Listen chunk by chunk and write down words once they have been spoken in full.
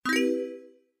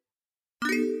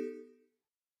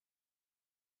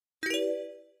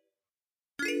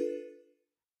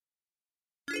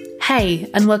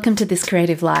Hey, and welcome to This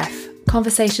Creative Life,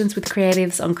 conversations with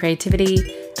creatives on creativity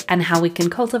and how we can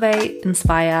cultivate,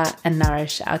 inspire, and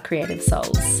nourish our creative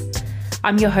souls.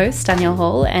 I'm your host, Danielle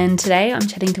Hall, and today I'm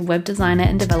chatting to web designer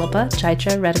and developer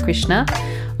Chaitra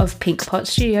Radhakrishna of Pink Pot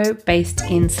Studio based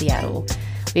in Seattle.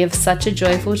 We have such a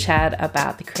joyful chat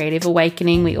about the creative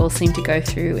awakening we all seem to go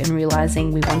through in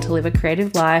realizing we want to live a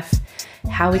creative life,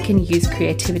 how we can use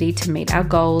creativity to meet our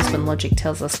goals when logic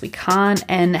tells us we can't,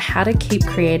 and how to keep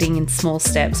creating in small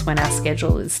steps when our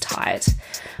schedule is tight.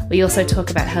 We also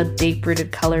talk about how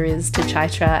deep-rooted colour is to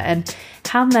Chaitra and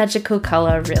how magical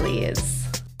colour really is.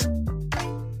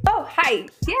 Oh, hi.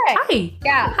 Yeah. Hi.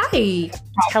 Yeah. Hi.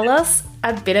 Tell us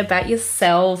a bit about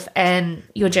yourself and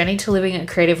your journey to living a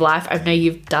creative life. I know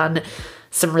you've done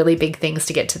some really big things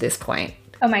to get to this point.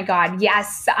 Oh my God.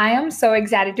 Yes, I am so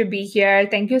excited to be here.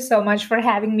 Thank you so much for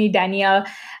having me, Danielle.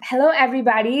 Hello,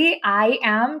 everybody. I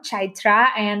am Chaitra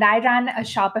and I run a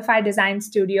Shopify design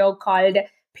studio called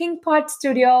Pink Pot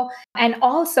Studio. And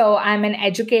also, I'm an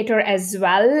educator as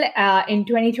well. In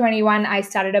 2021, I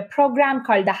started a program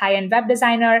called the High-End Web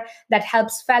Designer that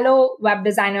helps fellow web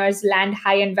designers land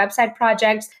high-end website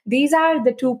projects. These are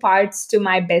the two parts to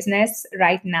my business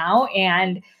right now.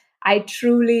 And I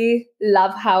truly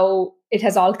love how it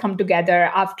has all come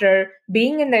together after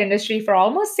being in the industry for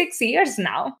almost 6 years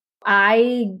now.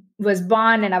 I was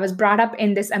born and I was brought up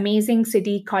in this amazing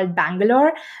city called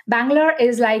Bangalore. Bangalore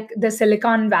is like the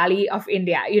Silicon Valley of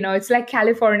India. You know, it's like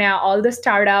California, all the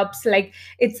startups, like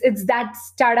it's that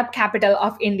startup capital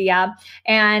of India.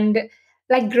 And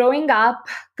like growing up,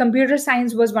 computer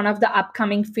science was one of the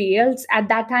upcoming fields at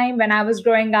that time when I was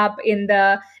growing up in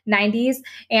the 90s.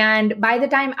 And by the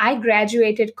time I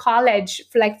graduated college,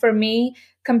 like for me,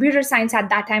 computer science at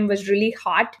that time was really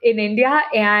hot in India.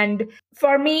 And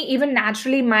for me, even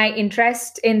naturally, my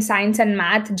interest in science and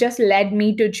math just led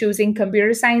me to choosing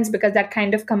computer science because that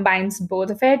kind of combines both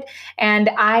of it.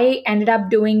 And I ended up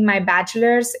doing my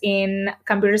bachelor's in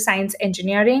computer science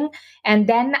engineering. And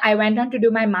then I went on to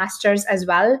do my master's as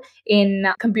well in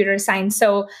computer science.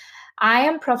 So I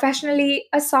am professionally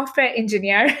a software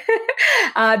engineer.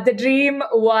 The dream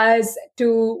was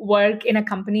to work in a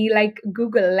company like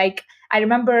Google. Like I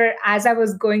remember as I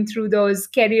was going through those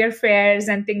career fairs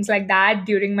and things like that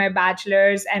during my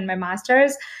bachelor's and my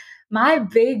master's, my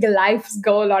big life's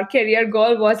goal or career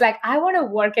goal was like, I want to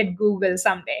work at Google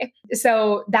someday.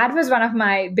 So that was one of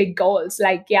my big goals,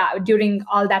 like, yeah, during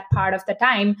all that part of the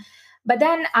time. But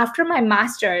then after my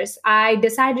master's, I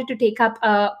decided to take up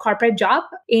a corporate job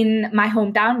in my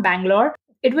hometown, Bangalore.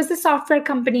 It was a software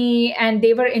company and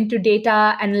they were into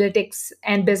data analytics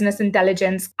and business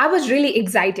intelligence. I was really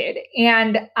excited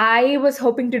and I was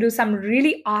hoping to do some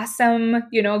really awesome,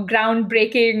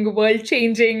 groundbreaking,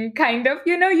 world-changing kind of,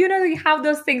 you have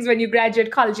those things when you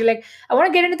graduate college. You're like, I want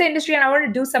to get into the industry and I want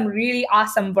to do some really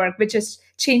awesome work, which is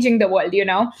changing the world.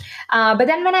 But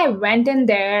then when I went in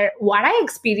there, what I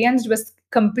experienced was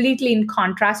completely in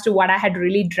contrast to what I had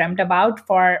really dreamt about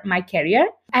for my career.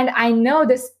 And I know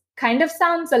this kind of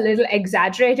sounds a little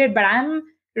exaggerated, but I'm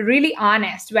really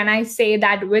honest when I say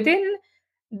that within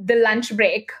the lunch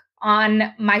break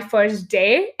on my first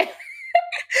day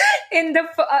in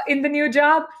the new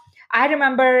job, I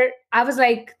remember I was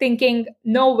like thinking,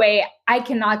 no way, I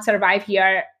cannot survive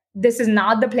here. This is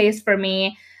not the place for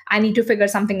me. I need to figure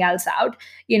something else out.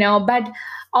 But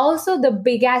also the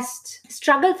biggest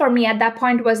struggle for me at that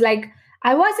point was like,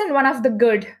 I wasn't one of the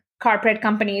good corporate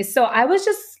companies. So I was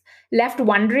just left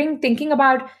wondering, thinking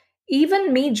about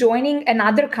even me joining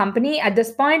another company at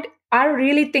this point, are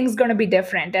really things going to be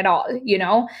different at all,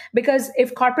 Because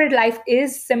if corporate life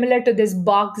is similar to this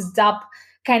boxed up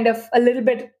kind of a little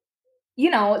bit,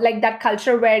 like that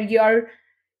culture where you're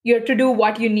to do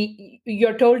what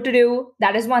you're told to do.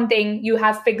 That is one thing. You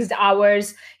have fixed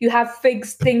hours, you have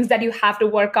fixed things that you have to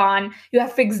work on, you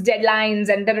have fixed deadlines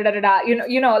and da da da da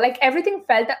da. Like everything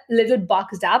felt a little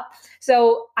boxed up.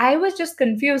 So I was just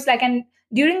confused. And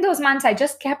during those months, I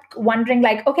just kept wondering,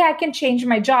 like, okay, I can change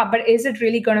my job, but is it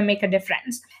really going to make a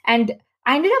difference? And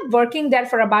I ended up working there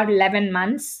for about 11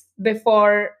 months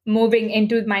before moving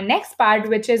into my next part,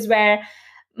 which is where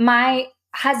my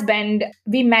husband,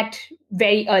 we met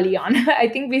very early on. I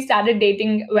think we started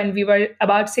dating when we were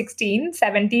about 16,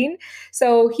 17.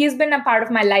 So he's been a part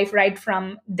of my life right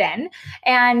from then.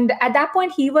 And at that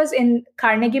point, he was in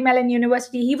Carnegie Mellon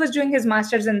University. He was doing his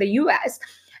master's in the US.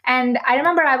 And I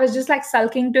remember I was just like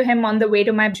sulking to him on the way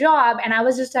to my job. And I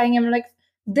was just telling him like,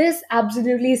 this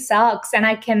absolutely sucks and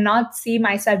I cannot see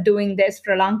myself doing this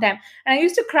for a long time. And I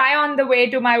used to cry on the way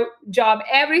to my job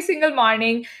every single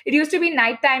morning. It used to be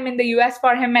nighttime in the US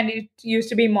for him, and it used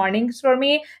to be mornings for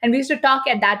me. And we used to talk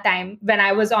at that time when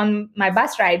I was on my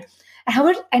bus ride. And I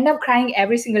would end up crying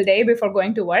every single day before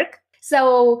going to work.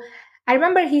 So I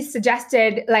remember he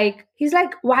suggested, like, he's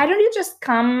like, why don't you just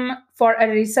come for a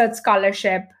research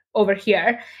scholarship over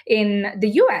here in the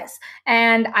US?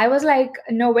 And I was like,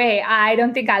 no way. I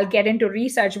don't think I'll get into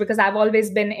research because I've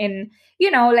always been in,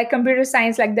 like computer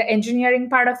science, like the engineering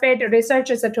part of it.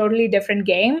 Research is a totally different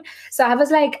game. So I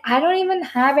was like, I don't even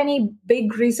have any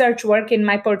big research work in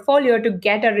my portfolio to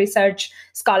get a research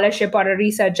scholarship or a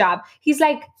research job. He's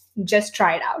like, just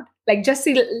try it out. Like,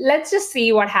 let's just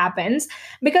see what happens.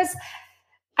 Because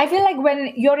I feel like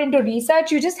when you're into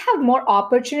research, you just have more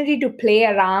opportunity to play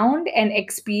around and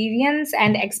experience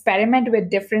and experiment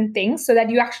with different things so that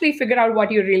you actually figure out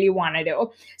what you really want to do.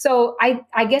 So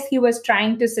I guess he was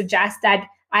trying to suggest that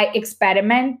I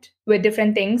experiment with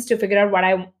different things to figure out what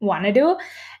I want to do.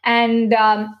 And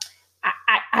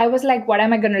I was like, what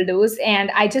am I going to lose?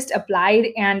 And I just applied.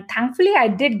 And thankfully, I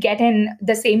did get in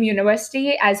the same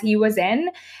university as he was in.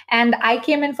 And I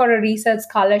came in for a research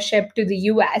scholarship to the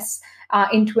US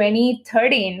in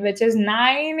 2013, which is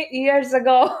 9 years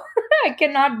ago. I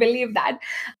cannot believe that.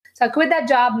 So I quit that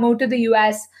job, moved to the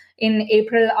US in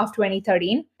April of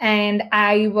 2013. And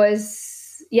I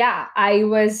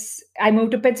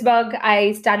moved to Pittsburgh.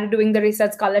 I started doing the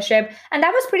research scholarship. And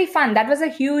that was pretty fun. That was a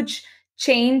huge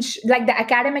change. Like, the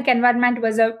academic environment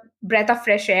was a breath of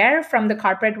fresh air from the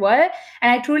corporate world.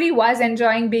 And I truly was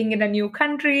enjoying being in a new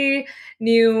country,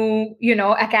 new,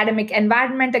 academic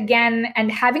environment again,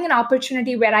 and having an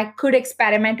opportunity where I could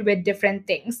experiment with different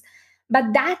things.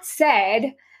 But that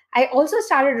said, I also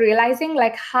started realizing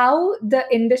like how the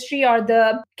industry or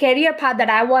the career path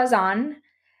that I was on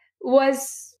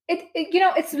was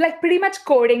it's like pretty much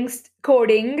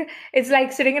coding. It's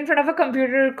like sitting in front of a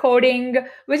computer coding,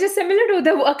 which is similar to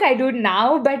the work I do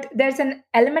now, but there's an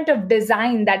element of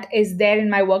design that is there in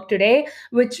my work today,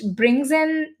 which brings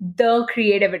in the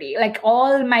creativity, like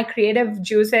all my creative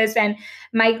juices and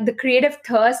the creative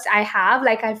thirst I have,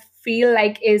 like I feel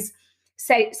like is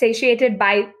satiated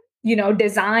by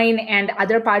design and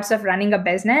other parts of running a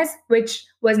business, which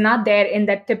was not there in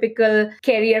the typical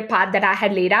career path that I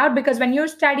had laid out. Because when you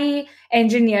study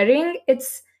engineering,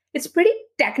 it's pretty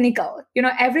technical.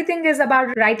 Everything is about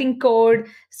writing code,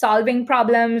 solving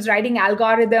problems, writing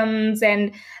algorithms,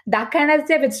 and that kind of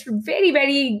stuff. It's very,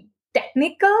 very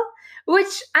technical,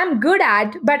 which I'm good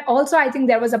at. But also, I think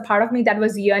there was a part of me that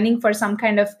was yearning for some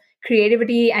kind of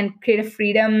creativity and creative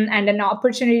freedom and an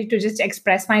opportunity to just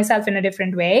express myself in a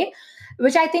different way,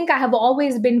 which I think I have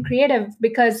always been creative.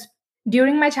 Because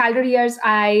during my childhood years,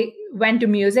 I went to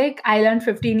music. I learned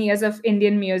 15 years of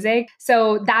Indian music.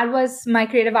 So that was my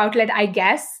creative outlet, I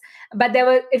guess. But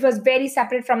it was very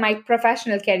separate from my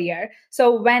professional career.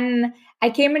 So when I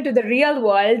came into the real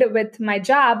world with my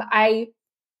job, I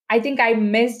think I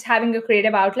missed having a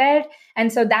creative outlet.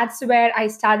 And so that's where I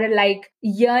started like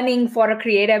yearning for a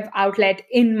creative outlet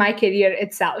in my career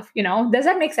itself. Does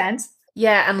that make sense?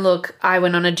 Yeah. And look, I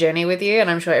went on a journey with you, and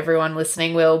I'm sure everyone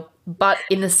listening will, but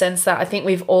in the sense that I think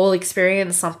we've all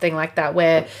experienced something like that,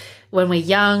 where when we're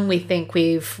young, we think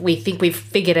we've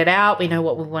figured it out. We know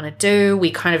what we want to do.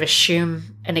 We kind of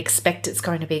assume and expect it's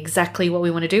going to be exactly what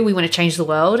we want to do. We want to change the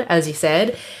world, as you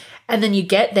said. And then you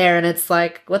get there and it's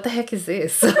like, what the heck is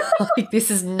this? Like, this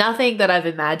is nothing that I've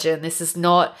imagined. This is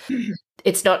not,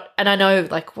 it's not. And I know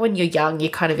like when you're young, you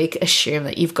kind of assume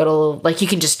that you've got you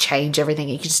can just change everything.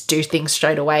 You can just do things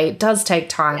straight away. It does take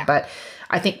time. Yeah. But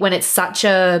I think when it's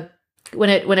when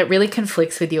it really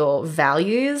conflicts with your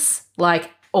values, like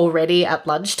already at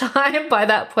lunchtime by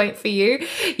that point for you,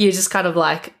 you're just kind of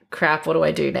like, crap, what do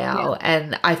I do now? Yeah.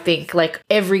 And I think like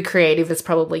every creative has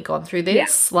probably gone through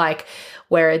this, like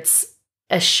where it's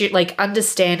like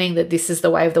understanding that this is the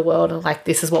way of the world and like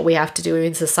this is what we have to do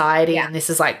in society, and this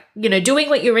is like, doing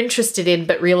what you're interested in,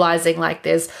 but realizing like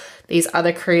there's these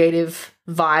other creative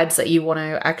vibes that you want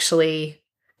to actually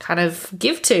kind of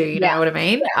give to, you know what I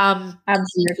mean? Yeah.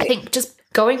 Absolutely. I think just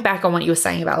going back on what you were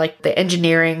saying about like the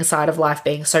engineering side of life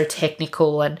being so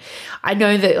technical, and I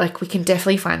know that like we can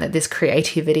definitely find that there's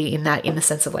creativity in that, in the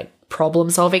sense of like problem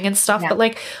solving and stuff, but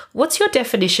like what's your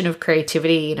definition of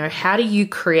creativity? How do you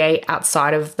create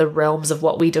outside of the realms of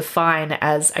what we define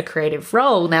as a creative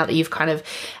role, now that you've kind of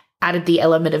added the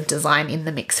element of design in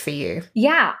the mix for you?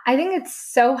 Yeah, I think it's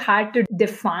so hard to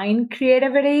define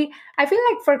creativity. I feel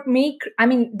like for me, I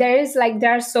mean, there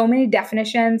are so many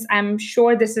definitions. I'm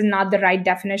sure this is not the right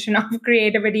definition of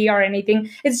creativity or anything.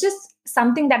 It's just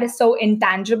something that is so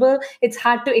intangible. It's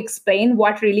hard to explain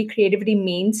what really creativity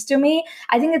means to me.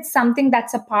 I think it's something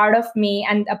that's a part of me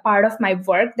and a part of my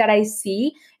work that I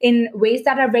see in ways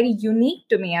that are very unique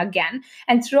to me again.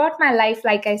 And throughout my life,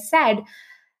 like I said,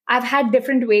 I've had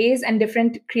different ways and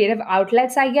different creative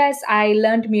outlets, I guess. I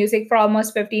learned music for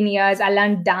almost 15 years. I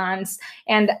learned dance.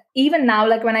 And even now,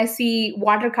 like when I see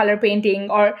watercolor painting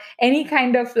or any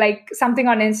kind of like something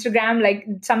on Instagram, like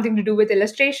something to do with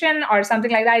illustration or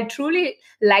something like that, it truly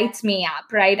lights me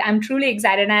up, right? I'm truly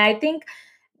excited. And I think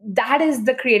that is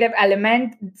the creative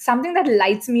element, something that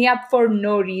lights me up for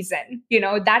no reason.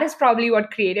 That is probably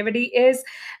what creativity is,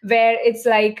 where it's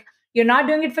like you're not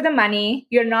doing it for the money,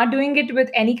 you're not doing it with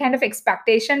any kind of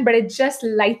expectation, but it just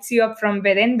lights you up from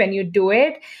within when you do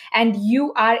it. And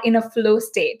you are in a flow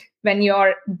state when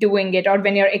you're doing it, or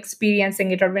when you're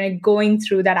experiencing it, or when you're going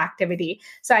through that activity.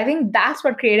 So I think that's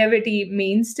what creativity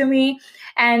means to me.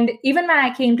 And even when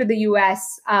I came to the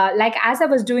US, like as I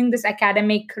was doing this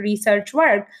academic research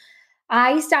work,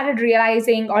 I started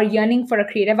realizing or yearning for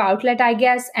a creative outlet, I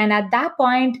guess. And at that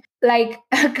point, like,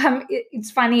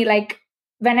 it's funny, like,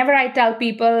 whenever I tell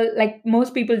people, like,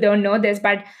 most people don't know this,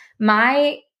 but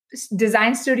my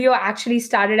design studio actually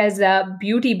started as a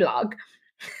beauty blog.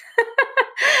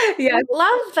 Yeah. I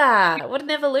love that. What an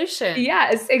evolution.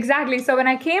 Yes, exactly. So when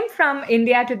I came from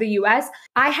India to the US,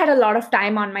 I had a lot of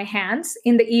time on my hands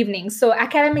in the evenings. So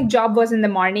academic job was in the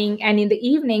morning, and in the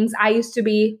evenings I used to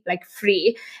be like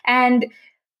free. And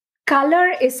color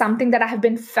is something that I have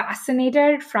been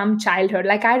fascinated from childhood.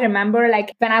 Like I remember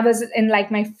like when I was in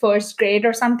like my first grade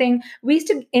or something,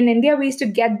 in India we used to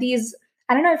get these,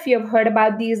 I don't know if you have heard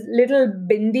about these little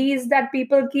bindis that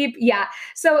people keep. Yeah.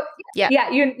 So yeah,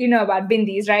 you know about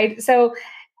bindis, right? So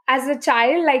as a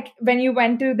child, like when you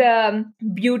went to the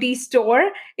beauty store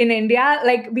in India,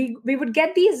 like we would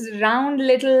get these round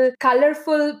little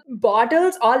colorful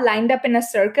bottles all lined up in a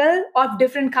circle of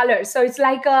different colors. So it's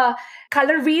like a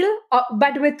color wheel,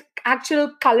 but with actual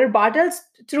color bottles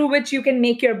through which you can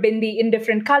make your bindi in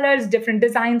different colors, different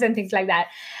designs, and things like that.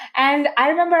 And I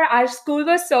remember our school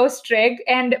was so strict,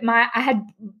 and I had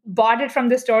bought it from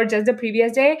the store just the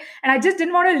previous day, and I just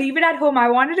didn't want to leave it at home. I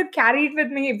wanted to carry it with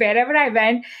me wherever I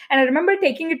went. And I remember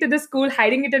taking it to the school,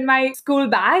 hiding it in my school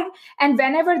bag. And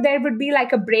whenever there would be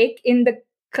like a break in the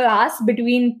class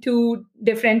between two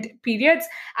different periods,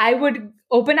 I would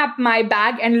open up my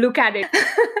bag and look at it.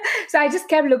 So I just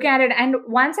kept looking at it. And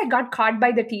once I got caught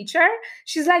by the teacher,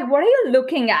 she's like, "What are you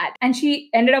looking at?" And she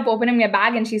ended up opening my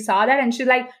bag, and she saw that, and she's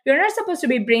like, "You're not supposed to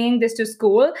be bringing this to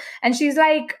school." And she's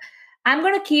like, "I'm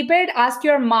going to keep it. Ask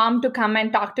your mom to come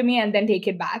and talk to me and then take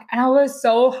it back." And I was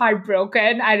so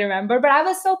heartbroken, I remember, but I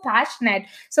was so passionate.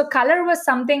 So color was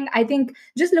something, I think,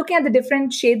 just looking at the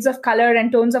different shades of color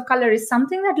and tones of color is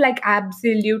something that like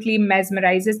absolutely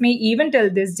mesmerizes me even till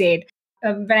this date.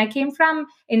 When I came from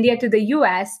India to the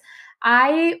US,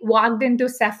 I walked into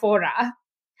Sephora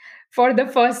for the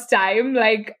first time.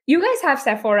 Like, you guys have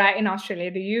Sephora in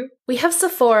Australia, do you? We have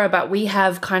Sephora, but we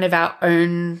have kind of our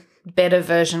own better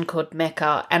version called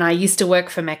Mecca, and I used to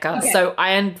work for Mecca. Okay. So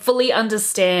I fully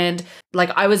understand, like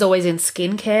I was always in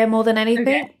skincare more than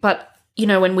anything, but you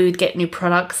know, when we would get new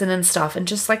products in and stuff, and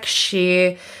just like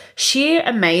sheer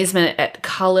amazement at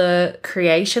color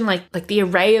creation, like the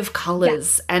array of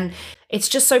colors, and it's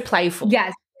just so playful.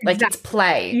 Yes, like exactly. It's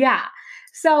play. Yeah.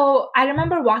 So I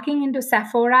remember walking into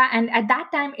Sephora, and at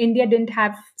that time, India didn't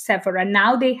have Sephora.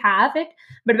 Now they have it.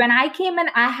 But when I came in,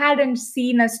 I hadn't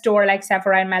seen a store like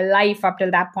Sephora in my life up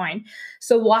till that point.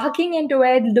 So walking into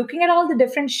it, looking at all the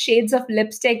different shades of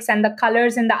lipsticks and the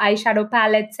colors in the eyeshadow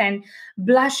palettes and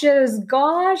blushes,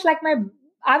 gosh, like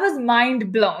I was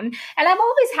mind blown. And I've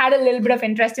always had a little bit of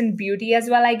interest in beauty as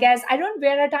well, I guess. I don't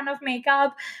wear a ton of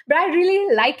makeup, but I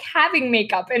really like having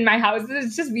makeup in my house.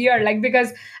 It's just weird, like,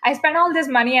 because I spend all this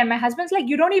money and my husband's like,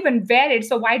 "You don't even wear it,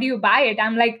 so why do you buy it?"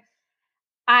 I'm like,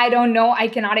 "I don't know. I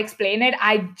cannot explain it.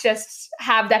 I just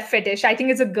have that fetish. I think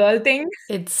it's a girl thing."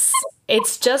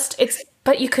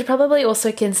 But you could probably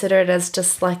also consider it as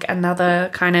just like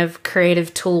another kind of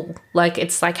creative tool. Like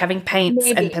it's like having paints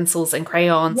and pencils and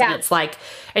crayons, and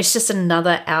it's just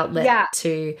another outlet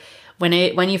to when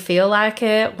you feel like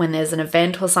it, when there's an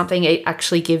event or something, it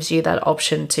actually gives you that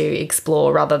option to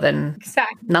explore rather than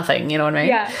nothing. You know what I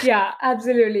mean? Yeah,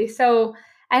 absolutely. So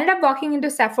I ended up walking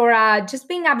into Sephora, just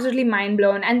being absolutely mind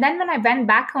blown. And then when I went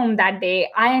back home that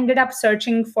day, I ended up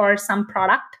searching for some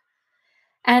product.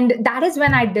 And that is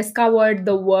when I discovered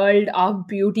the world of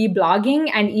beauty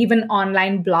blogging and even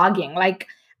online blogging. Like,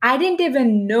 I didn't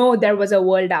even know there was a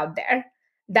world out there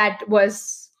that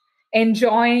was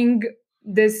enjoying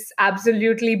this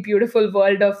absolutely beautiful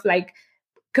world of like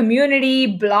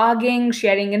community, blogging,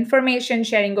 sharing information,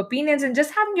 sharing opinions, and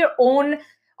just having your own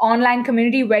online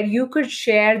community where you could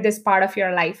share this part of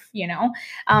your life.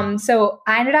 So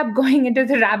I ended up going into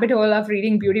the rabbit hole of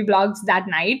reading beauty blogs that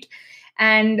night.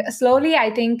 And slowly,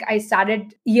 I think I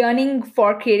started yearning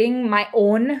for creating my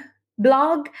own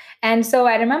blog. And so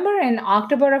I remember in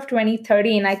October of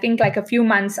 2013, I think like a few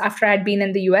months after I'd been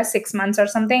in the US, 6 months or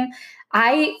something,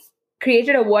 I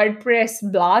created a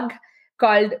WordPress blog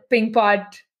called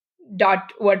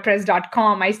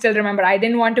pinkpod.wordpress.com. I still remember. I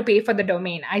didn't want to pay for the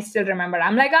domain. I still remember.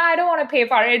 I'm like, I don't want to pay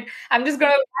for it. I'm just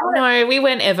going to. No, we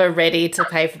weren't ever ready to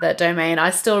pay for that domain. I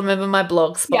still remember my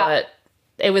blog spot. Yeah.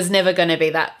 It was never going to be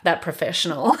that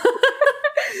professional.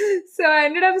 So I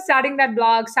ended up starting that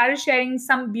blog, started sharing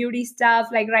some beauty stuff,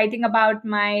 like writing about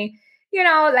my,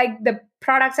 like the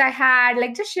products I had,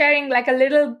 like just sharing like a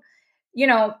little,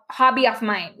 hobby of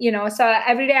mine. So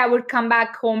every day I would come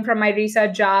back home from my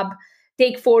research job,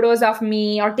 take photos of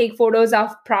me or take photos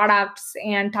of products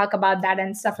and talk about that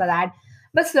and stuff like that.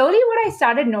 But slowly what I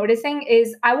started noticing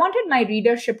is I wanted my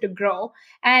readership to grow.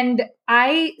 And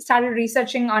I started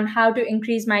researching on how to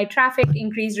increase my traffic,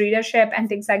 increase readership and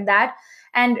things like that.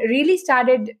 And really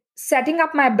started setting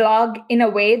up my blog in a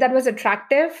way that was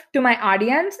attractive to my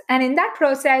audience. And in that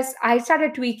process, I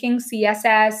started tweaking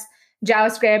CSS,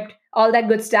 JavaScript, all that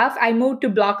good stuff. I moved to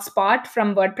Blogspot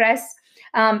from WordPress.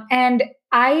 And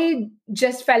I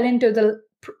just fell in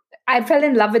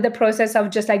love with the process of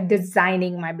just like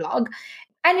designing my blog.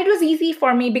 And it was easy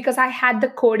for me because I had the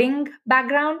coding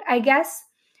background, I guess.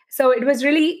 So it was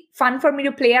really fun for me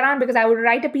to play around because I would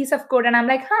write a piece of code and I'm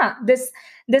like,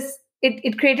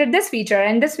 it created this feature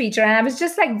and this feature. And I was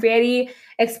just like very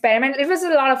experimental. It was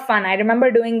a lot of fun. I remember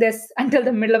doing this until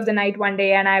the middle of the night one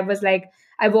day. And I was like,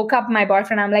 I woke up my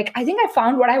boyfriend. I'm like, I think I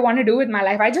found what I want to do with my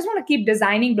life. I just want to keep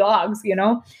designing blogs,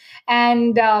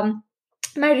 And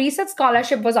my research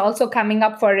scholarship was also coming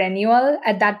up for renewal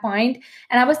at that point.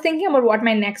 And I was thinking about what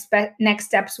my next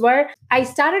steps were. I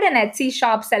started an Etsy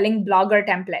shop selling blogger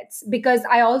templates because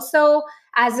I also,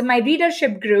 as my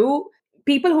readership grew,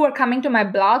 people who were coming to my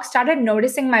blog started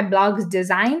noticing my blog's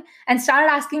design and started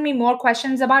asking me more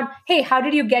questions about, hey, how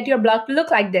did you get your blog to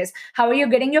look like this? How are you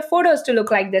getting your photos to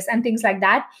look like this? And things like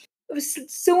that.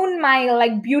 Soon my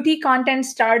like beauty content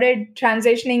started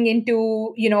transitioning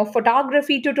into,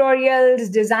 photography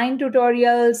tutorials, design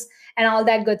tutorials, and all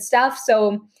that good stuff.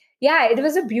 So yeah, it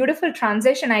was a beautiful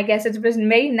transition, I guess. It was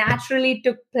very naturally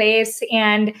took place.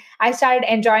 And I started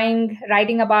enjoying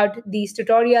writing about these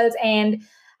tutorials. And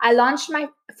I launched my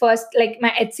first, like my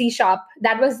Etsy shop.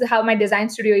 That was how my design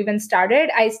studio even started.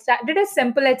 I started a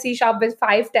simple Etsy shop with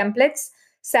 5 templates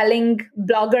selling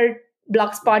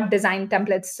Blogspot design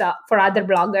templates for other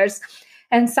bloggers.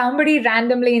 And somebody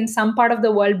randomly in some part of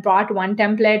the world bought one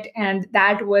template. And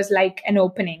that was like an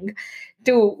opening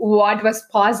to what was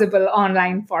possible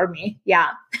online for me.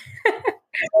 Yeah.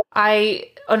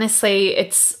 I honestly,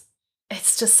 it's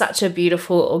just such a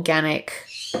beautiful organic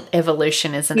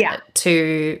evolution, isn't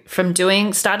it? From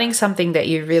starting something that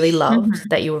you really loved,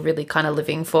 that you were really kind of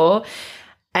living for,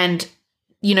 and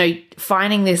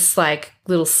finding this like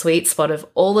little sweet spot of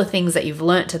all the things that you've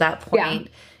learned to that point,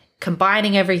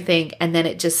 combining everything, and then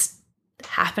it just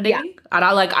happening. And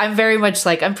I'm very much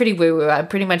like, I'm pretty woo-woo. I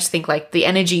pretty much think like the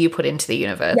energy you put into the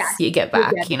universe, you get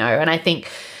back, and I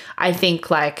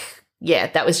think like,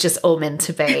 that was just all meant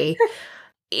to be.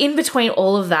 In between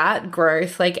all of that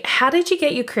growth, like how did you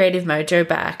get your creative mojo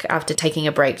back after taking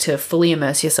a break to fully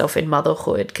immerse yourself in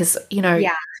motherhood? Because,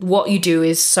 what you do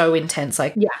is so intense.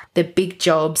 Like they're big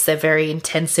jobs, they're very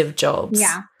intensive jobs.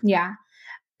 Yeah.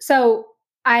 So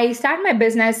I started my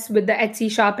business with the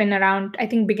Etsy shop in around, I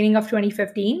think, beginning of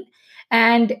 2015.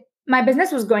 And my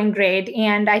business was going great.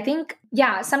 And I think,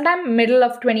 sometime middle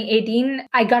of 2018,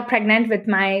 I got pregnant with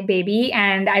my baby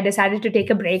and I decided to take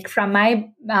a break from my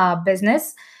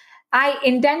business. I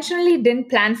intentionally didn't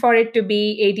plan for it to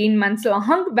be 18 months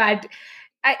long, but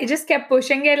I just kept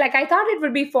pushing it. Like I thought it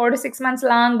would be 4 to 6 months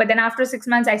long, but then after 6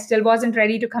 months, I still wasn't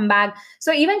ready to come back.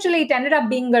 So eventually it ended up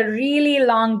being a really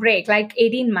long break, like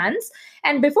 18 months.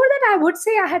 And before that, I would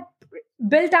say I had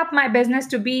built up my business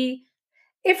to be,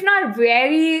 if not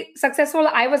very successful,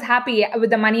 I was happy with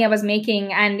the money I was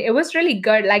making. And it was really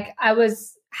good. Like I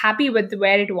was happy with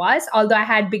where it was, although I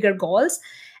had bigger goals.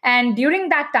 And during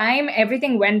that time,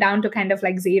 everything went down to kind of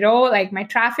like zero. Like my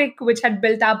traffic, which had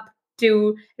built up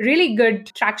to really good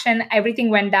traction, everything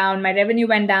went down. My revenue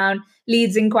went down,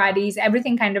 leads, inquiries,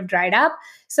 everything kind of dried up.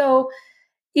 So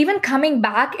even coming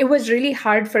back, it was really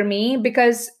hard for me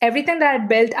because everything that I'd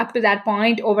built up to that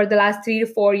point over the last 3 to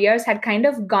 4 years had kind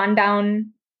of gone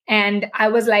down. And I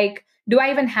was like do I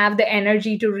even have the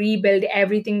energy to rebuild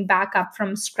everything back up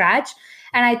from scratch?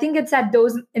 And I think it's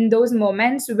in those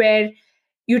moments where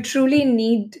you truly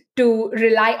need to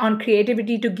rely on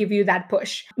creativity to give you that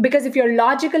push. Because if you're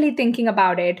logically thinking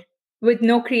about it with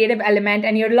no creative element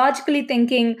and you're logically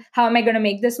thinking, how am I going to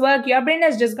make this work? Your brain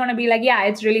is just going to be like, yeah,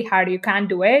 it's really hard. You can't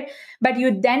do it. But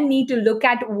you then need to look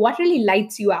at what really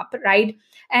lights you up, right?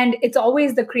 And it's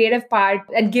always the creative part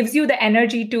that gives you the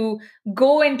energy to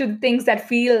go into things that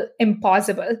feel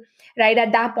impossible, right?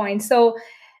 At that point. So,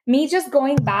 me just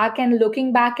going back and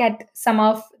looking back at some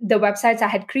of the websites I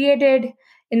had created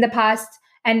in the past,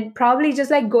 and probably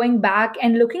just like going back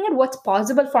and looking at what's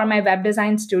possible for my web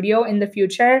design studio in the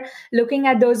future, looking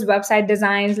at those website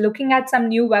designs, looking at some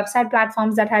new website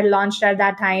platforms that had launched at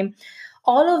that time,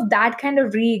 all of that kind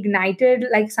of reignited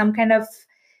like some kind of,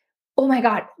 oh my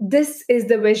God, this is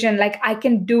the vision. Like I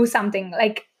can do something,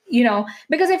 like,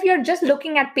 because if you're just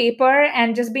looking at paper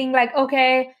and just being like,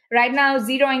 okay, right now,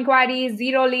 0 inquiries,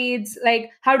 0 leads, like,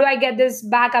 how do I get this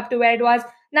back up to where it was?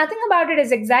 Nothing about it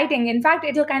is exciting. In fact,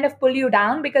 it'll kind of pull you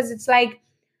down because it's like,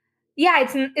 yeah,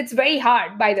 it's very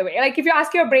hard, by the way. Like if you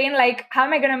ask your brain, like, how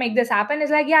am I going to make this happen?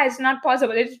 It's like, yeah, it's not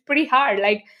possible. It's pretty hard.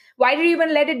 Like, why did you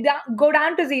even let it go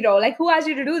down to 0? Like, who asked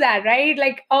you to do that, right?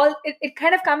 Like it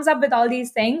kind of comes up with all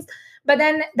these things. But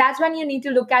then that's when you need to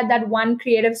look at that one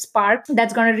creative spark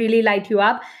that's going to really light you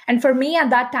up. And for me at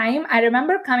that time, I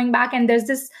remember coming back and there's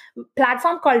this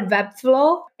platform called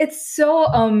Webflow. It's so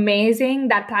amazing,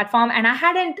 that platform. And I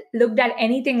hadn't looked at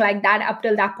anything like that up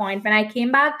till that point. When I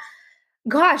came back,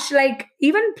 gosh, like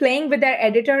even playing with their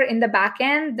editor in the back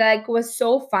end, like was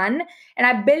so fun. And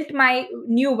I built my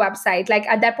new website. Like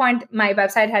at that point, my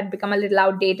website had become a little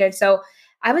outdated. So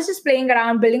I was just playing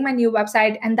around, building my new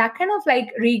website, and that kind of like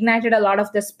reignited a lot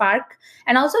of the spark.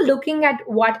 And also looking at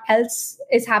what else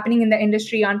is happening in the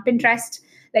industry on Pinterest,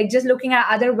 like just looking at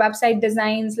other website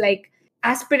designs, like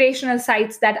aspirational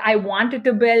sites that I wanted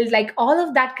to build, like all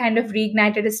of that kind of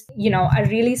reignited is, a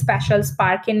really special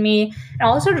spark in me. And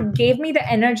also gave me the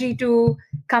energy to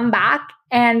come back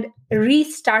and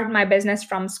restart my business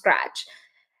from scratch.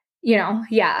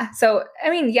 Yeah. So, I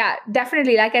mean, yeah,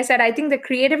 definitely. Like I said, I think the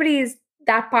creativity is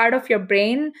that part of your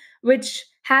brain which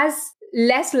has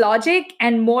less logic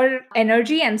and more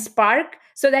energy and spark,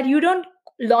 so that you don't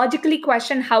logically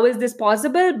question how is this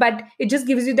possible, but it just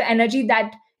gives you the energy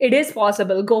that it is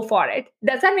possible. Go for it.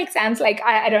 Does that make sense? Like,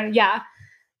 I don't, yeah.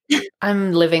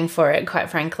 I'm living for it,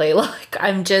 quite frankly. Like,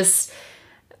 I'm just,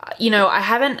 I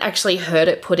haven't actually heard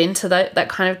it put into that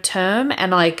kind of term.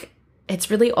 And like, it's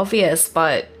really obvious,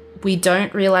 but we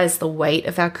don't realize the weight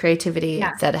of our creativity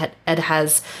that it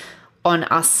has on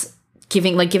us,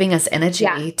 giving us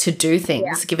energy to do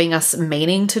things, giving us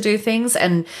meaning to do things.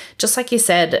 And just like you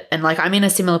said, and like I'm in a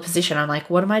similar position, I'm like,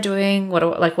 what am I doing? What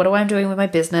do I doing with my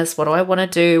business? What do I want to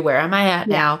do? Where am I at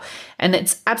now? And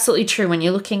it's absolutely true. When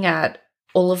you're looking at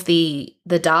all of the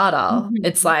data,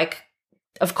 it's like,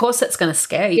 of course that's going to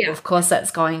scare you. Of course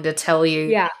that's going to tell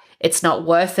you it's not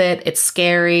worth it. It's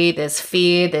scary. There's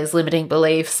fear. There's limiting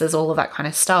beliefs. There's all of that kind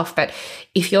of stuff. But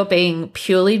if you're being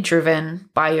purely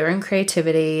driven by your own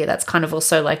creativity, that's kind of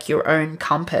also like your own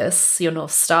compass, your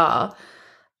North Star.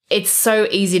 It's so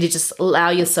easy to just allow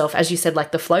yourself, as you said,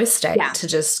 like the flow state, to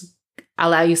just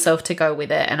allow yourself to go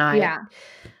with it. And I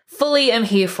fully am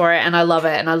here for it. And I love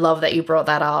it. And I love that you brought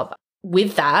that up.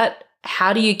 With that,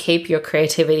 how do you keep your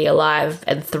creativity alive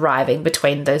and thriving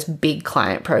between those big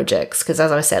client projects? Because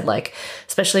as I said, like,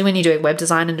 especially when you're doing web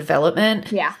design and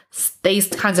development, these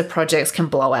kinds of projects can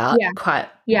blow out quite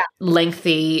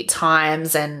lengthy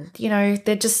times, and,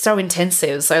 they're just so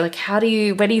intensive. So like, where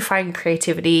do you find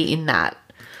creativity in that?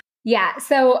 Yeah.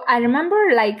 So I remember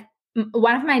like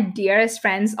one of my dearest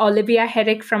friends, Olivia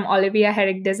Herrick from Olivia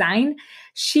Herrick Design,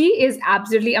 she is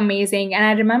absolutely amazing. And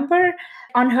I remember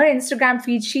on her Instagram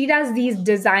feed, she does these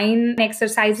design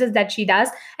exercises that she does,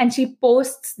 and she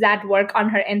posts that work on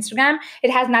her Instagram.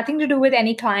 It has nothing to do with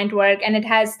any client work, and it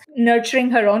has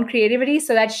nurturing her own creativity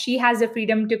so that she has the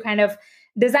freedom to kind of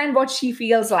design what she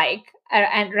feels like.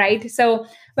 And right. So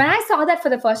when I saw that for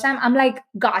the first time, I'm like,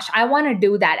 gosh, I want to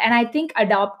do that. And I think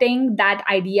adopting that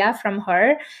idea from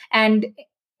her and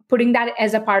putting that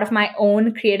as a part of my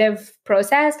own creative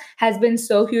process has been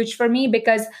so huge for me,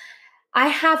 because I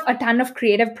have a ton of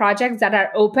creative projects that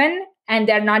are open and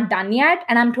they're not done yet.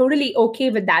 And I'm totally okay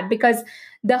with that, because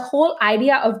the whole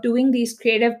idea of doing these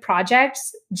creative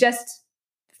projects just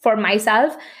for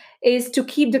myself is to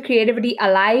keep the creativity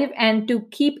alive and to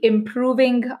keep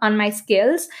improving on my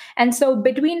skills. And so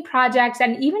between projects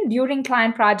and even during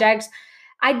client projects,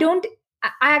 I don't I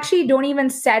actually don't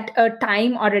even set a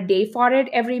time or a day for it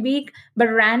every week, but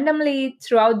randomly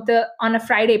throughout on a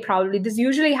Friday, probably. This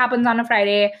usually happens on a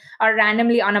Friday or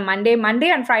randomly on a Monday. Monday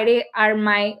and Friday are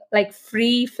my like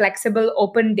free, flexible,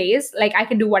 open days. Like I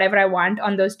can do whatever I want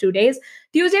on those 2 days.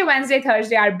 Tuesday, Wednesday,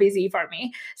 Thursday are busy for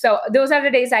me. So those are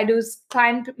the days I do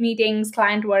client meetings,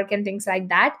 client work, and things like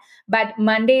that. But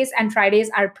Mondays and Fridays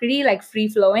are pretty like free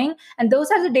flowing. And those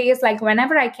are the days like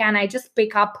whenever I can, I just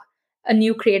pick up a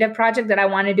new creative project that I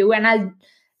want to do. And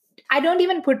I don't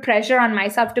even put pressure on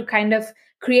myself to kind of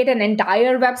create an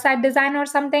entire website design or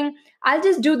something. I'll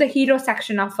just do the hero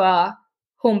section of a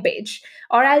homepage,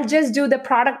 or I'll just do the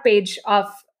product page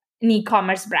of an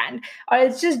e-commerce brand, or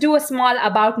I'll just do a small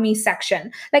about me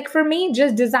section. Like for me,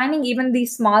 just designing even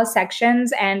these small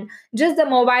sections and just the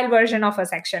mobile version of a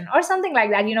section or something like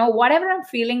that, whatever I'm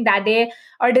feeling that day,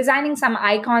 or designing some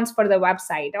icons for the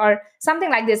website or something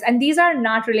like this. And these are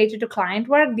not related to client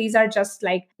work. These are just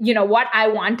like, what I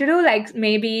want to do. Like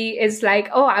maybe it's like,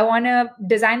 oh, I want to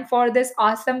design for this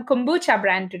awesome kombucha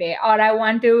brand today, or I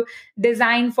want to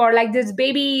design for like this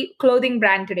baby clothing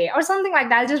brand today, or something like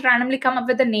that. I'll just randomly come up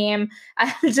with a name.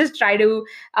 I'll just try to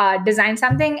design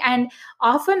something. And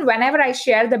often whenever I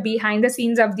share the behind the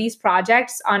scenes of these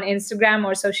projects on Instagram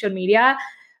or social media,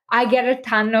 I get a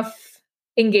ton of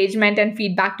engagement and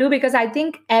feedback too, because I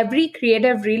think every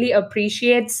creative really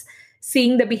appreciates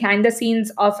seeing the behind the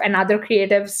scenes of another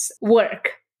creative's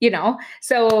work.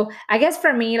 So I guess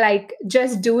for me, like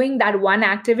just doing that one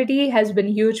activity has been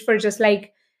huge for just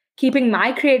like keeping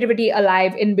my creativity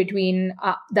alive in between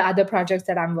the other projects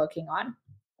that I'm working on.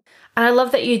 And I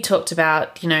love that you talked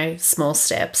about, small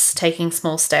steps, taking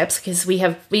small steps, because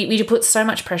we put so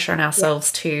much pressure on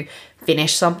ourselves to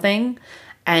finish something.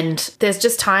 And there's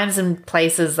just times and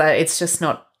places that it's just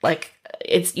not like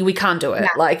we can't do it,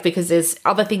 like, because there's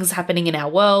other things happening in our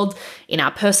world, in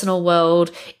our personal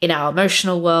world, in our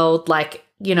emotional world. Like,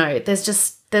 there's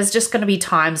just going to be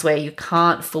times where you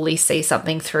can't fully see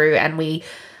something through, and we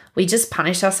just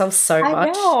punish ourselves so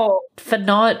much for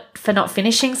not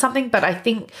finishing something. But I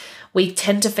think we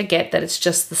tend to forget that it's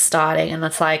just the starting. And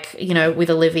that's like, with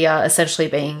Olivia essentially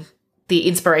being the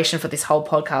inspiration for this whole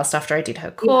podcast after I did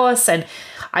her course. And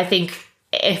I think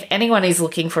if anyone is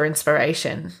looking for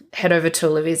inspiration, head over to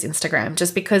Olivia's Instagram,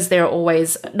 just because there are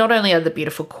always, not only are the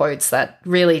beautiful quotes that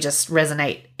really just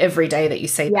resonate every day that you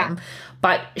see them,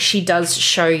 but she does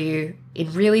show you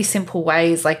in really simple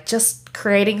ways, like just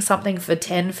creating something for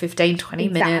 10, 15, 20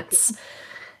 minutes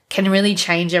can really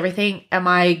change everything. Am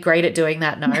I great at doing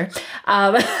that? No.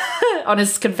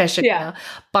 Honest confession here.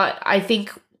 But I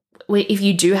think if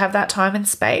you do have that time and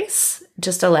space,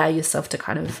 just allow yourself to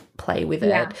kind of play with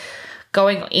it.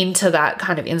 Going into that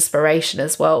kind of inspiration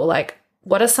as well, like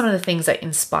what are some of the things that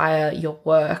inspire your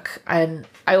work? And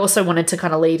I also wanted to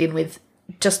kind of lead in with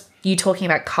just you talking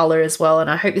about color as well. And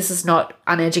I hope this is not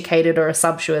uneducated or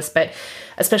assumptuous, but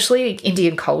especially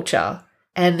Indian culture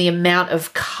and the amount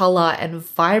of color and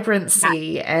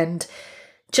vibrancy and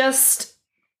just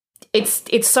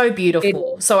it's so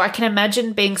beautiful. So I can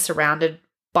imagine being surrounded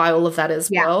by all of that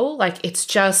as well. Like it's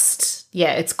just,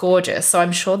 it's gorgeous. So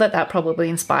I'm sure that probably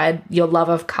inspired your love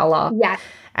of color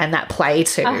and that play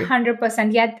too.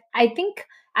 100%. Yet I think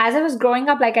as I was growing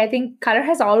up, like I think color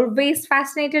has always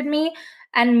fascinated me.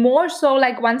 And more so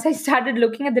like once I started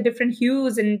looking at the different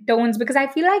hues and tones, because I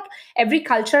feel like every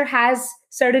culture has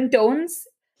certain tones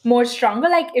more stronger.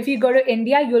 Like if you go to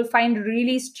India, you'll find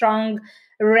really strong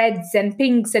reds and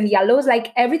pinks and yellows.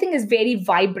 Like everything is very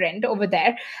vibrant over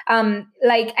there. And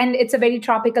it's a very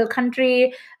tropical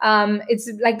country.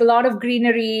 It's like a lot of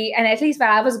greenery. And at least when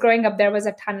I was growing up, there was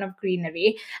a ton of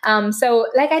greenery. So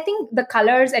like, I think the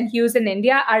colors and hues in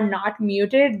India are not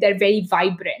muted. They're very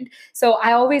vibrant. So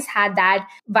I always had that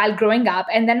while growing up.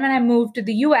 And then when I moved to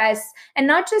the US, and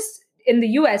not just in the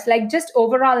US, like just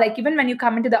overall, like even when you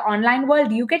come into the online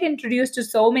world, you get introduced to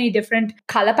so many different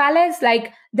color palettes.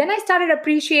 Like then I started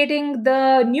appreciating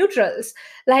the neutrals,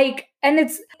 like, and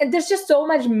there's just so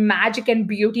much magic and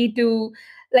beauty to,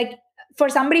 like, for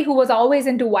somebody who was always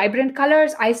into vibrant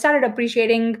colors, I started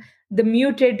appreciating the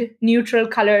muted neutral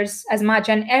colors as much.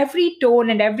 And every tone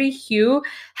and every hue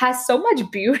has so much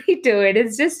beauty to it.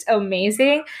 It's just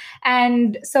amazing.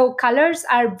 And so colors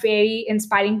are very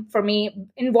inspiring for me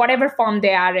in whatever form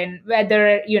they are in,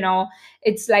 whether,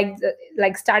 it's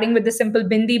like starting with the simple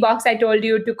bindi box I told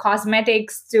you, to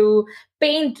cosmetics, to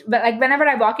paint. But like whenever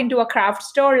I walk into a craft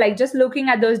store, like just looking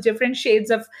at those different shades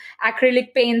of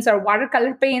acrylic paints or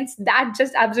watercolor paints, that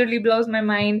just absolutely blows my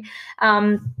mind.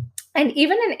 And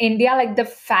even in India, like the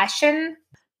fashion,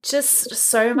 just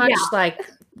so much like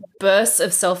bursts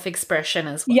of self-expression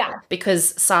as well. Yeah.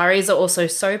 Because saris are also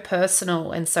so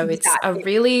personal. And so it's a Exactly.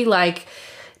 really like,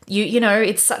 you know,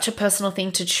 it's such a personal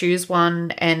thing to choose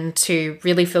one and to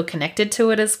really feel connected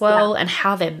to it as well, and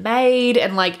how they're made,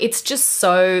 and like it's just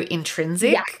so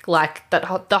intrinsic. Yeah. Like the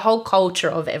whole culture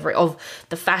of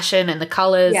the fashion and the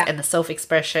colors Yeah. and the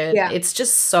self-expression. Yeah. It's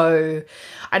just so,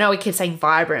 I know we keep saying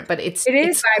vibrant, but it's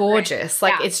vibrant. gorgeous.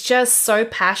 Like Yeah. it's just so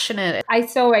passionate. I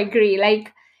so agree.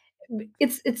 Like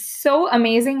it's so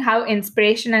amazing how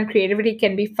inspiration and creativity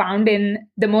can be found in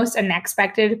the most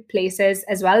unexpected places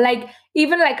as well. Like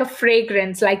even like a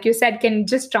fragrance, like you said, can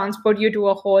just transport you to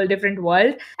a whole different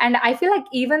world. And I feel like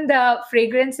even the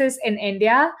fragrances in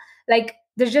India, like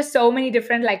there's just so many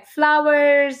different like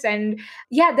flowers, and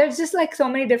yeah, there's just like so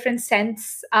many different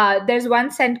scents. There's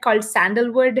one scent called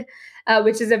sandalwood,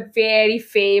 which is a very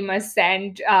famous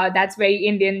scent. That's very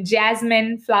Indian.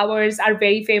 Jasmine flowers are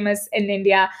very famous in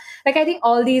India. Like I think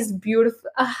all these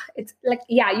beautiful, it's like,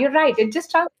 yeah, you're right, it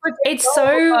just transports you It's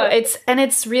so much.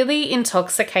 it's really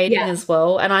intoxicating Yeah. as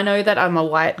well. And I know that I'm a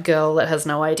white girl that has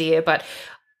no idea, but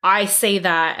I see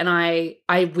that and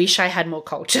I wish I had more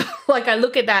culture. Like I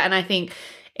look at that and I think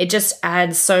it just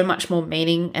adds so much more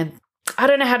meaning, and I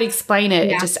don't know how to explain it.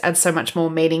 It Yeah. just adds so much more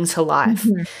meaning to life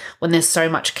Mhm. when there's so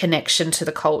much connection to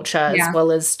the culture, as Yeah.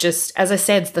 well as just, as I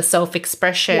said, the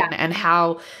self-expression. Yeah. And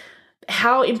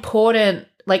how important,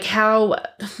 like how,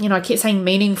 you know, I keep saying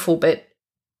meaningful, but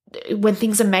when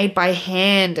things are made by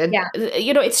hand, and Yeah.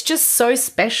 you know, it's just so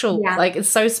special. Yeah. Like it's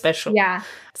so special. Yeah.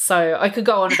 So I could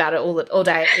go on about it all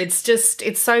day. It's just,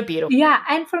 it's so beautiful. Yeah,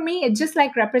 and for me, it just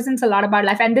like represents a lot about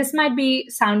life. And this might be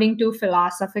sounding too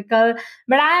philosophical,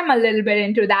 but I am a little bit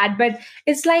into that. But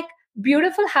it's like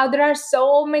beautiful how there are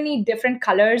so many different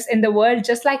colors in the world,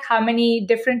 just like how many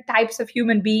different types of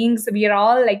human beings we are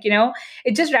all, like, you know,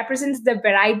 it just represents the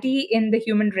variety in the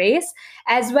human race,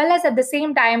 as well as at the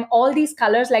same time, all these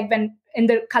colors, like when in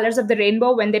the colors of the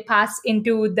rainbow, when they pass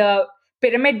into the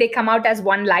pyramid, they come out as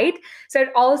one light. So it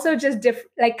also just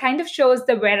like kind of shows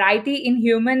the variety in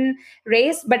human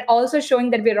race, but also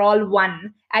showing that we're all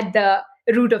one at the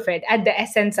root of it, at the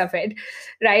essence of it,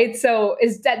 right? So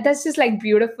is that's just like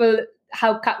beautiful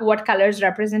how what colors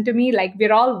represent to me. Like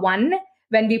we're all one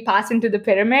when we pass into the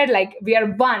pyramid, like we are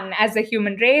one as a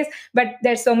human race, but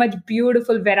there's so much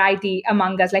beautiful variety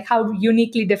among us, like how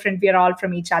uniquely different we are all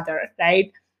from each other,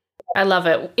 right? I love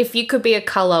it. If you could be a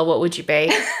color, what would you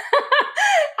be?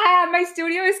 My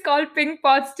studio is called Pink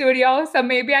Pot Studio, so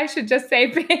maybe I should just say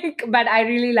pink, but I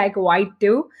really like white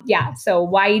too. Yeah, so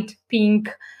white, pink.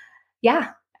 Yeah,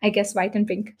 I guess white and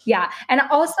pink. Yeah. And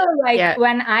also like Yeah.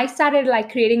 when I started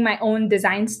like creating my own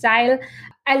design style,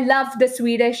 I love the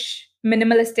Swedish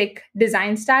minimalistic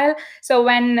design style. So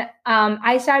when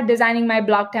I started designing my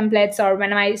blog templates, or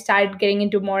when I started getting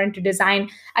into more into design,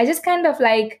 I just kind of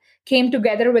like came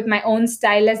together with my own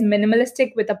style as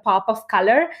minimalistic with a pop of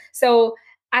color. So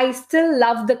I still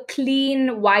love the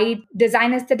clean white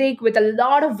design aesthetic with a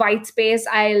lot of white space.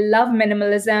 I love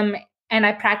minimalism, and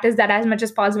I practice that as much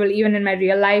as possible even in my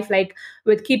real life, like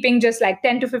with keeping just like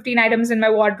 10 to 15 items in my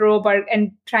wardrobe,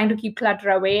 and trying to keep clutter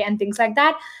away and things like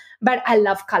that. But I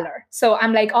love color, so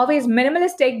I'm like always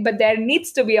minimalistic, but there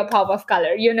needs to be a pop of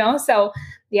color, you know. So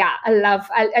yeah,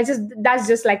 I just, that's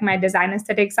just like my design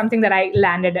aesthetic, something that I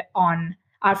landed on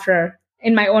after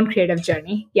in my own creative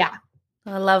journey. Yeah.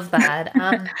 I love that.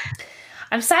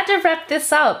 I'm sad to wrap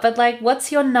this up, but like,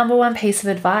 what's your number one piece of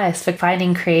advice for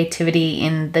finding creativity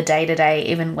in the day to day,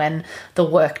 even when the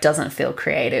work doesn't feel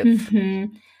creative?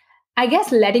 Mhm. I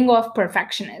guess letting go of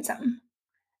perfectionism.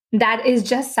 That is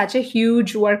just such a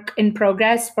huge work in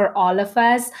progress for all of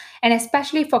us. And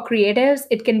especially for creatives,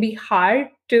 it can be hard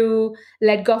to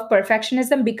let go of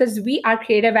perfectionism because we are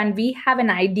creative and we have an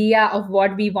idea of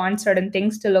what we want certain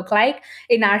things to look like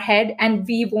in our head, and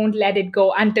we won't let it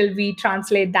go until we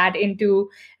translate that into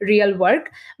real work.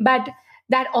 But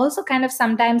that also kind of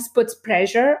sometimes puts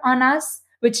pressure on us,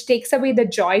 which takes away the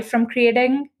joy from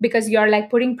creating, because you're like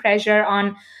putting pressure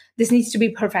on, this needs to be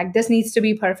perfect, this needs to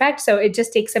be perfect, so it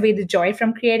just takes away the joy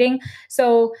from creating.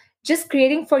 So just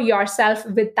creating for yourself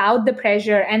without the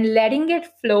pressure and letting it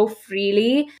flow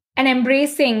freely, and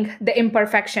embracing the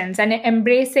imperfections and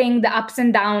embracing the ups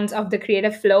and downs of the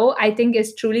creative flow, I think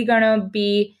is truly going to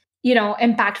be, you know,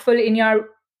 impactful in your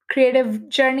creative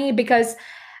journey. Because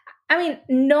I mean,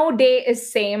 no day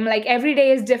is same. Like every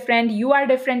day is different. You are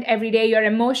different every day. Your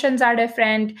emotions are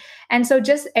different. And so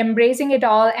just embracing it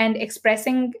all and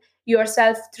expressing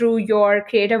yourself through your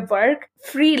creative work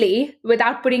freely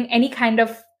without putting any kind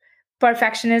of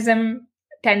perfectionism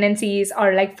tendencies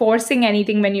or like forcing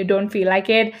anything when you don't feel like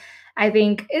it. I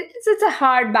think it's a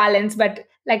hard balance, but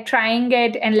like trying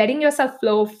it and letting yourself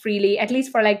flow freely, at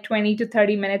least for like 20 to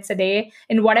 30 minutes a day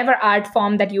in whatever art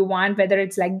form that you want, whether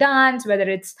it's like dance, whether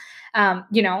it's,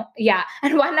 yeah.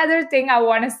 And one other thing I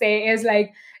want to say is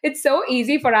like, it's so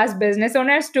easy for us business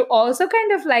owners to also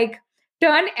kind of like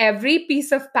turn every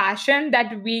piece of passion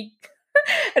that we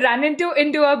run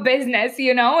into a business,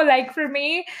 like for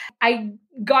me, I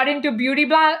got into beauty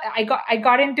blog. I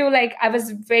got into like, I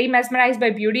was very mesmerized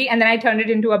by beauty, and then I turned it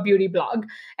into a beauty blog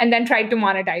and then tried to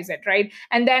monetize it, right?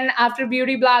 And then after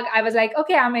beauty blog, I was like,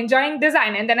 okay, I'm enjoying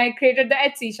design, and then I created the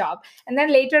Etsy shop. And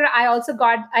then later I also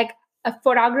got like,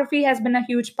 photography has been a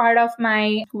huge part of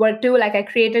my work too. Like I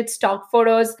created stock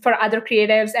photos for other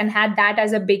creatives and had that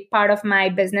as a big part of my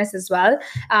business as well,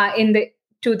 in the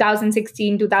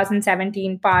 2016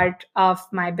 2017 part of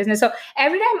my business. So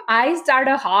every time I start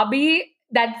a hobby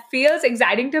that feels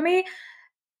exciting to me,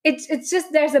 it's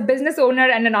just, there's a business owner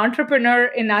and an entrepreneur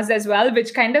in us as well,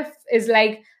 which kind of is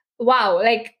like, wow,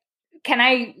 like, can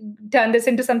I turn this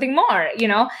into something more,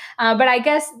 but I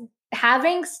guess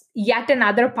having yet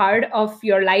another part of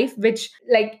your life, which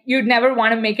like you'd never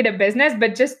want to make it a business,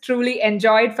 but just truly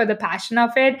enjoy it for the passion of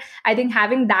it. I think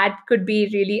having that could be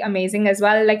really amazing as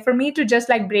well. Like for me to just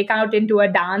like break out into a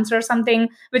dance or something,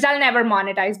 which I'll never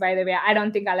monetize, by the way. I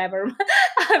don't think I'll ever, but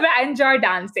I enjoy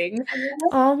dancing.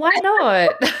 Oh, why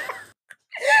not?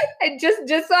 just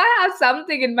so I have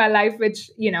something in my life which,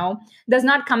 does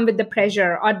not come with the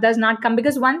pressure, or does not come,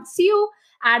 because once you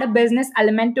add a business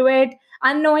element to it,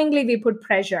 unknowingly we put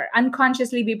pressure,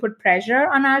 unconsciously we put pressure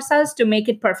on ourselves to make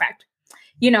it perfect,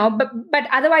 but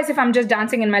otherwise, if I'm just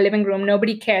dancing in my living room,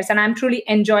 nobody cares, and I'm truly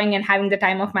enjoying and having the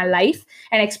time of my life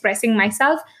and expressing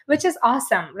myself, which is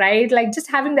awesome, right? Like just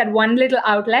having that one little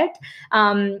outlet,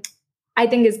 I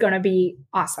think is going to be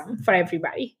awesome for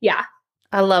everybody. Yeah.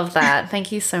 I love that.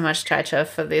 Thank you so much, Chaitra,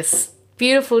 for this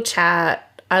beautiful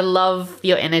chat. I love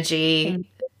your energy.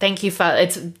 Thank you for,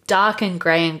 it's dark and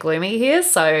grey and gloomy here,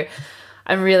 so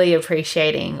I'm really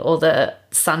appreciating all the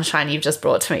sunshine you've just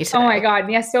brought to me today. Oh my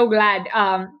God. Yeah, so glad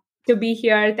to be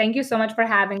here. Thank you so much for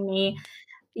having me.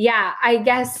 Yeah, I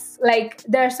guess like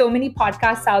there are so many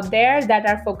podcasts out there that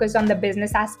are focused on the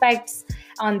business aspects,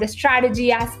 on the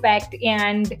strategy aspect,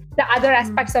 and the other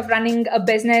aspects of running a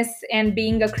business and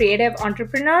being a creative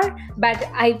entrepreneur. But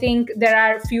I think there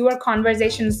are fewer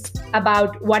conversations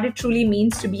about what it truly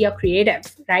means to be a creative,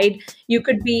 right? You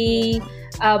could be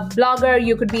a blogger,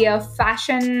 you could be a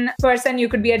fashion person, you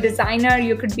could be a designer,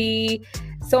 you could be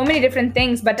so many different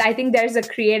things, but I think there's a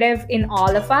creative in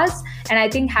all of us. And I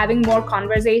think having more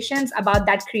conversations about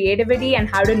that creativity and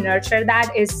how to nurture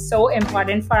that is so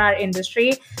important for our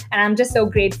industry. And I'm just so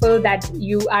grateful that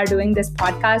you are doing this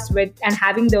podcast and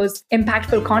having those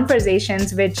impactful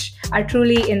conversations, which are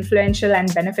truly influential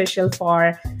and beneficial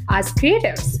for us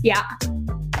creatives. Yeah.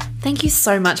 Thank you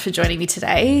so much for joining me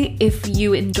today. If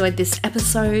you enjoyed this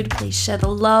episode, please share the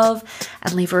love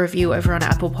and leave a review over on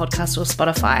Apple Podcasts or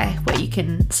Spotify, where you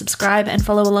can subscribe and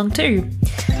follow along too.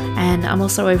 And I'm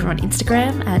also over on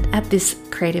Instagram at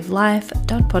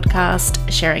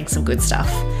thiscreativelife.podcast, sharing some good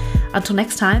stuff. Until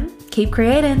next time, keep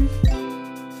creating.